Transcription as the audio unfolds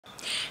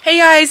Hey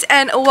guys,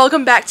 and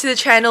welcome back to the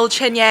channel,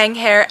 Chen Yang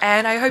here,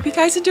 and I hope you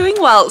guys are doing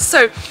well.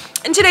 So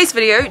in today's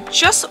video,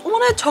 just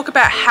want to talk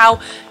about how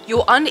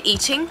your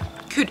under-eating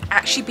could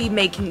actually be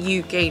making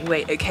you gain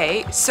weight,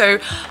 okay? So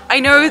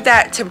I know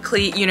that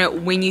typically,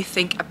 when you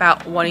think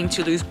about wanting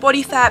to lose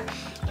body fat,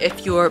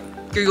 if you're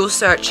Google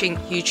searching,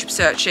 YouTube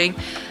searching,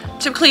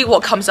 typically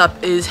what comes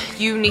up is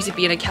you need to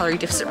be in a calorie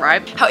deficit,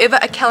 right? However,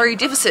 a calorie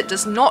deficit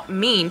does not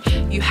mean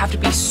you have to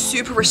be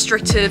super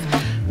restrictive,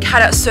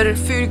 cut out certain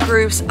food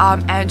groups,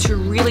 and to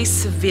really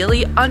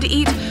severely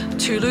undereat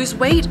to lose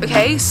weight,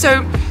 okay?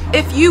 So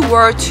if you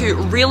were to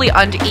really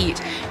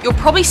undereat, you'll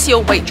probably see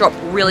your weight drop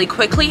really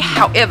quickly.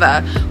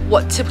 However,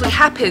 what typically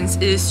happens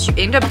is you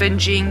end up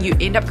binging, you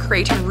end up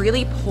creating a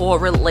really poor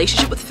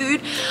relationship with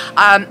food,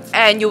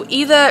 and you'll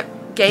either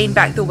gain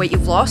back the weight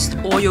you've lost,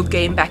 or you'll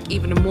gain back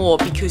even more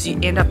because you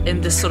end up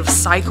in this sort of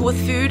cycle with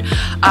food,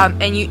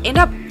 and you end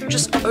up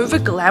just over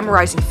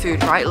glamorizing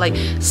food, right? Like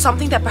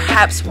something that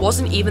perhaps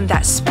wasn't even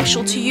that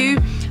special to you,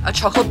 a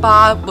chocolate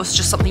bar was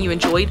just something you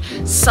enjoyed,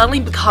 suddenly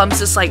becomes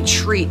this like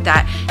treat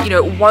that,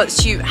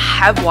 once you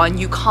have one,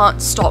 you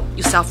can't stop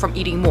yourself from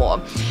eating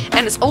more.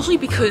 And it's also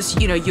because,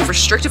 you've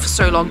restricted for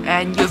so long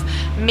and you've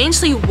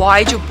mentally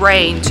wired your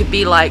brain to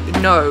be like,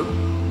 no,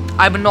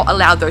 I'm not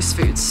allowed those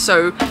foods.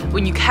 So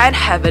when you can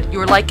have it,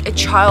 you're like a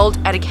child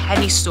at a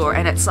candy store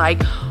and it's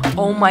like,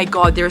 oh my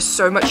god, there's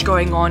so much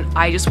going on,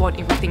 I just want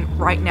everything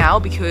right now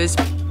because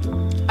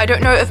I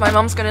don't know if my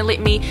mom's gonna let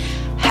me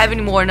have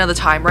any more another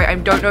time, right? I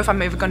don't know if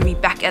I'm ever gonna be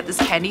back at this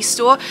candy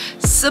store.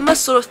 Similar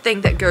sort of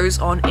thing that goes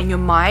on in your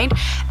mind.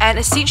 And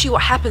essentially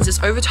what happens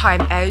is over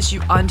time, as you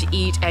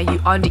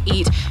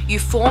undereat, you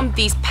form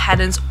these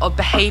patterns of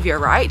behavior,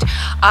 right?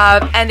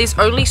 And there's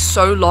only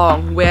so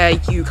long where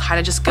you kind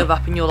of just give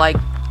up and you're like,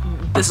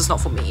 this is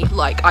not for me.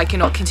 Like, I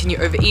cannot continue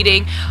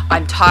overeating.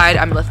 I'm tired,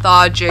 I'm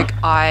lethargic,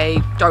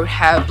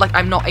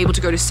 I'm not able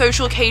to go to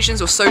social occasions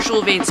or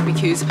social events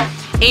because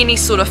any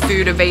sort of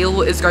food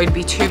available is going to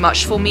be too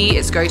much for me.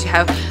 It's going to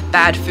have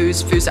bad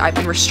foods that I've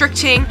been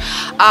restricting.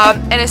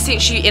 And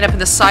essentially you end up in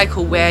the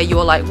cycle where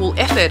you're like, well,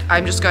 F it,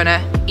 I'm just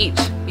gonna eat.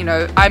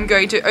 I'm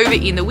going to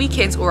overeat in the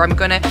weekends, or I'm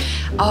gonna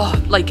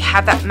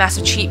have that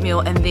massive cheat meal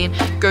and then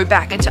go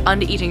back into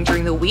under-eating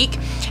during the week.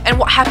 And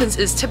what happens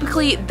is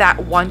typically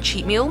that one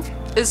cheat meal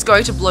is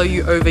going to blow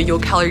you over your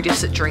calorie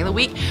deficit during the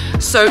week.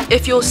 So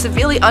if you're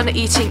severely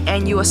under-eating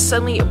and you are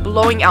suddenly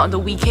blowing out on the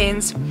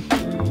weekends,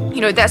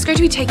 that's going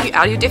to be taking you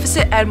out of your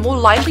deficit, and more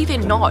likely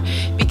than not,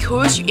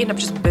 because you end up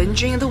just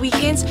binging on the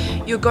weekends,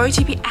 you're going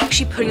to be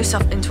actually putting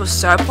yourself into a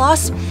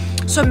surplus.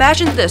 So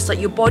imagine this, like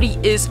your body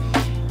is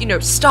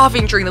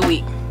starving during the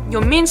week. You're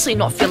mentally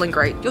not feeling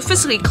great. You're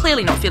physically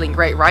clearly not feeling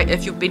great, right?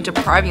 If you've been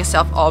depriving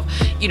yourself of,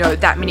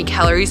 that many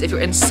calories, if you're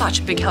in such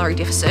a big calorie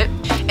deficit.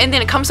 And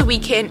then it comes the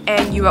weekend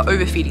and you are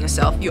overfeeding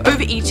yourself. You're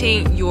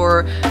overeating,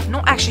 you're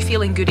not actually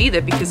feeling good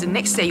either because the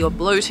next day you're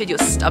bloated, your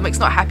stomach's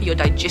not happy, your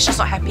digestion's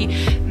not happy.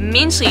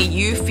 Mentally,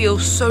 you feel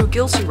so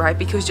guilty, right?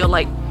 Because you're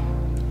like,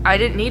 I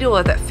didn't need all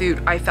of that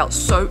food. I felt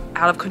so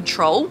out of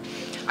control.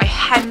 I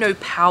had no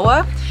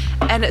power.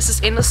 And it's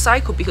this endless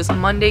cycle because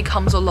Monday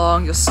comes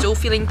along, you're still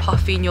feeling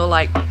puffy and you're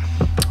like,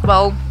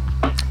 well,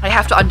 I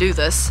have to undo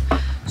this,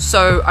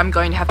 so I'm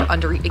going to have to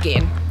undereat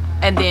again.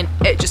 And then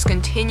it just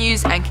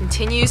continues and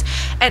continues,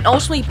 and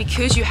ultimately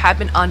because you have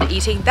been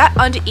undereating, that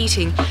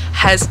undereating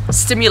has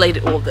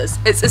stimulated all of this.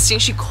 It's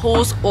essentially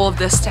caused all of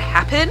this to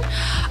happen.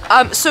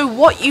 So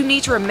what you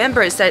need to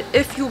remember is that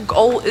if your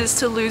goal is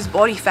to lose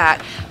body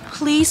fat,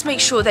 please make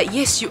sure that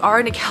yes, you are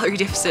in a calorie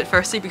deficit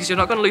firstly, because you're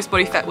not going to lose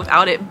body fat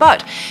without it,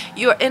 but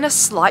you're in a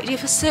slight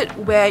deficit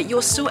where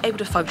you're still able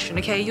to function,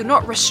 okay? You're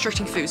not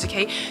restricting foods,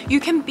 okay? You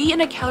can be in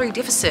a calorie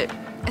deficit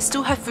and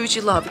still have foods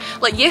you love.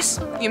 Like,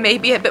 yes, you may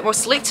be a bit more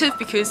selective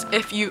because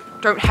if you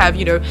don't have,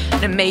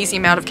 an amazing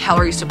amount of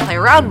calories to play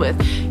around with,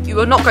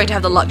 you are not going to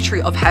have the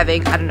luxury of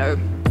having, I don't know,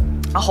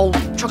 a whole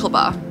chocolate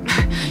bar.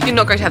 You're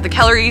not going to have the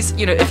calories.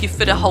 If you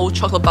fit a whole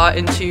chocolate bar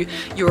into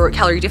your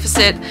calorie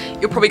deficit,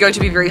 you're probably going to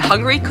be very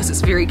hungry because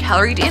it's very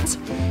calorie dense.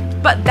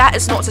 But that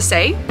is not to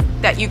say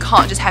that you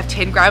can't just have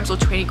 10 grams or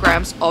 20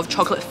 grams of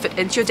chocolate fit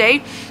into your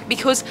day,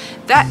 because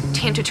that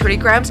 10 to 20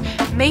 grams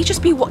may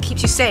just be what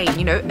keeps you sane.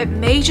 It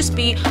may just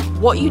be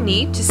what you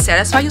need to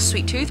satisfy your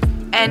sweet tooth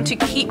and to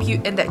keep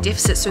you in that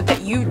deficit so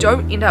that you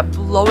don't end up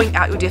blowing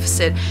out your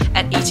deficit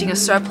and eating a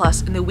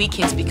surplus in the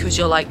weekends because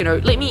you're like,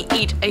 let me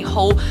eat a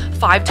whole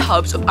 5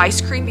 tubs of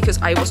ice cream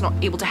because I was not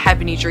able to have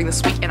any during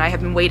this week and I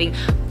have been waiting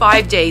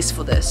 5 days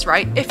for this,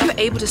 right? If you're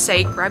able to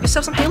say, grab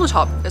yourself some Halo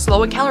Top, it's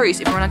low in calories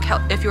if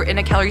you're in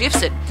a calorie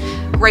deficit.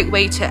 Great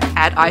way to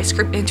add ice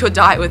cream into a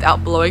diet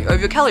without blowing over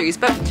your calories,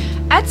 but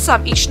add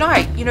some each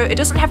night. It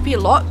doesn't have to be a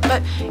lot,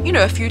 but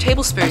a few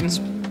tablespoons,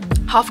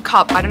 half a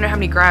cup. I don't know how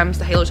many grams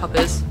the Halo Top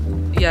is.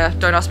 Yeah,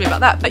 don't ask me about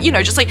that, but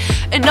just like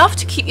enough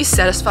to keep you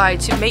satisfied,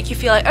 to make you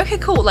feel like, okay,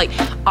 cool, like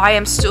I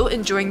am still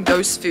enjoying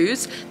those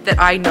foods that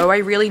I know I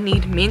really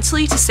need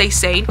mentally to stay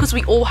sane, because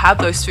we all have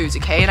those foods,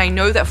 okay? And I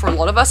know that for a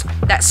lot of us,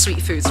 that's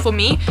sweet foods. For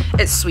me,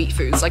 it's sweet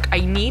foods. Like, I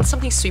need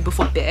something sweet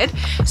before bed.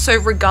 So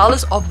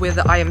regardless of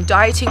whether I am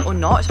dieting or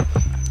not,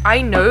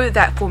 I know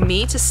that for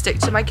me to stick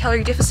to my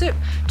calorie deficit,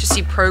 to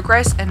see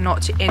progress and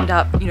not to end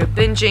up, you know,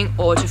 binging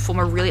or to form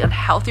a really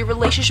unhealthy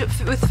relationship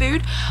with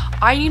food,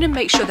 I need to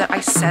make sure that I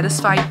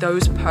satisfy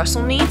those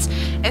personal needs.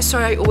 And so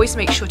I always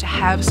make sure to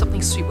have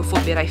something sweet before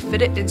bed. I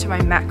fit it into my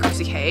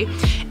macros, okay?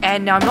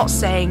 And now I'm not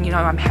saying, you know,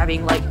 I'm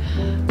having like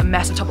a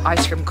massive top of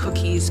ice cream,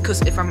 cookies,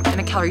 because if I'm in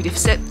a calorie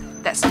deficit,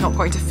 that's not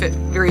going to fit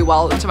very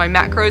well into my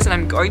macros, and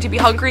I'm going to be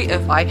hungry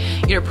if I,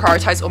 you know,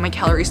 prioritize all my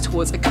calories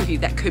towards a cookie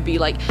that could be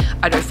like,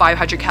 I don't know,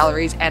 500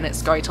 calories and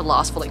it's going to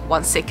last for like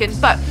 1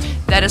 second. But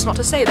that is not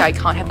to say that I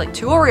can't have like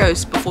 2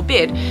 Oreos before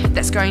bed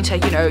that's going to,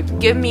 you know,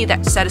 give me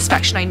that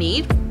satisfaction I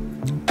need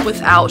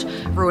without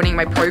ruining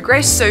my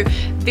progress. So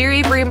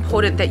very, very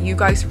important that you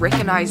guys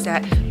recognize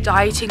that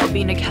dieting or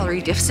being in a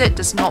calorie deficit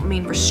does not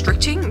mean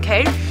restricting,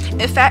 okay?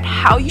 In fact,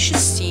 how you should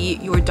see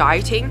your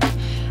dieting,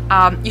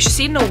 you should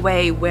see it in a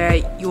way where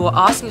you're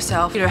asking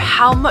yourself, you know,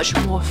 how much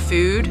more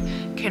food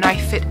can I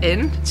fit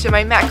in to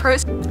my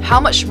macros?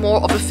 How much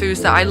more of the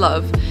foods that I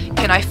love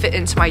can I fit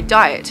into my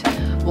diet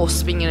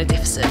whilst being in a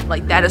deficit?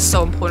 Like, that is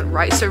so important,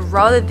 right? So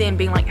rather than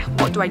being like,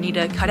 what do I need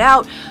to cut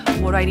out?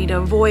 What do I need to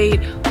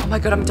avoid? Oh my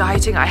god, I'm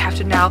dieting, I have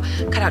to now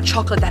cut out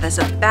chocolate, that is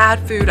a bad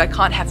food, I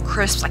can't have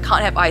crisps, I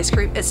can't have ice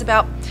cream. It's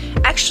about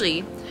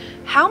actually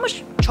how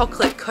much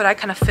chocolate could I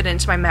kind of fit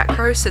into my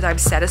macros so that I'm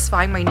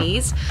satisfying my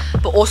needs,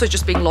 but also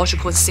just being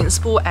logical and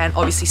sensible, and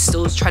obviously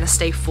still trying to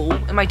stay full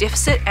in my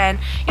deficit. And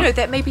you know,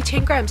 that may be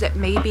 10 grams, that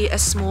may be a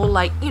small,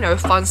 like, you know,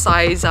 fun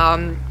size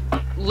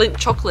Lindt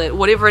chocolate,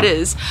 whatever it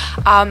is,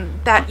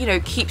 that, you know,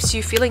 keeps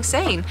you feeling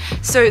sane.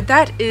 So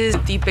that is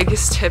the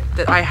biggest tip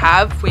that I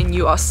have when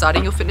you are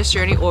starting your fitness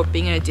journey or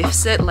being in a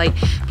deficit. Like,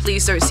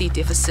 please don't see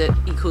deficit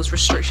equals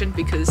restriction,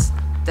 because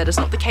that is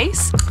not the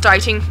case.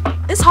 Dieting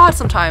is hard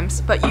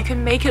sometimes, but you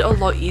can make it a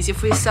lot easier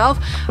for yourself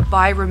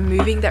by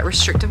removing that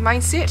restrictive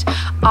mindset,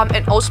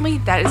 and ultimately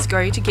that is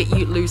going to get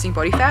you losing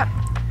body fat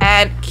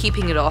and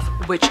keeping it off,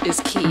 which is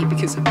key,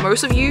 because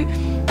most of you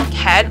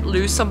can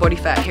lose some body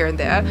fat here and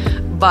there,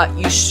 but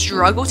you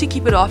struggle to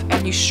keep it off,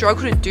 and you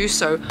struggle to do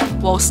so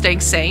while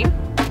staying sane,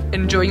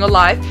 enjoying your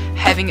life,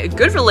 having a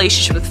good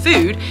relationship with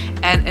food,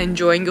 and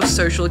enjoying your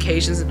social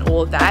occasions and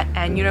all of that.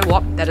 And you know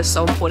what, that is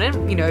so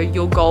important. You know,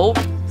 your goal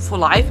for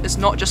life is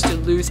not just to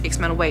lose X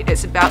amount of weight,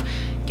 it's about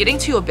getting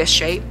to your best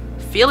shape,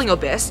 feeling your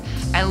best,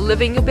 and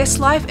living your best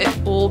life. It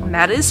all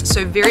matters.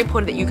 So very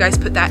important that you guys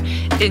put that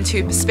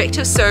into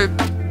perspective. So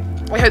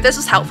I hope this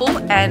was helpful,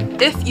 and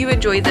if you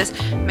enjoyed this,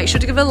 make sure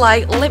to give it a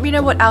like. Let me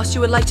know what else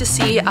you would like to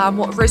see,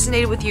 what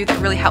resonated with you.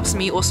 That really helps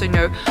me also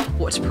know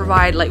what to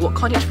provide, like what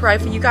content to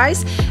provide for you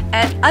guys.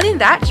 And other than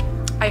that,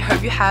 I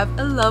hope you have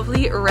a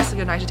lovely rest of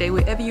your night or day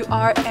wherever you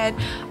are, and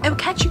I will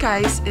catch you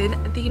guys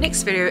in the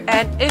next video.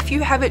 And if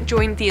you haven't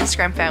joined the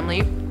Instagram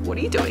family, what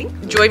are you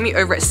doing? Join me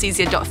over at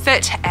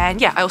czia.fit,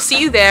 and yeah, I'll see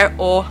you there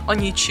or on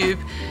YouTube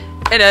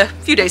in a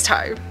few days'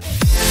 time.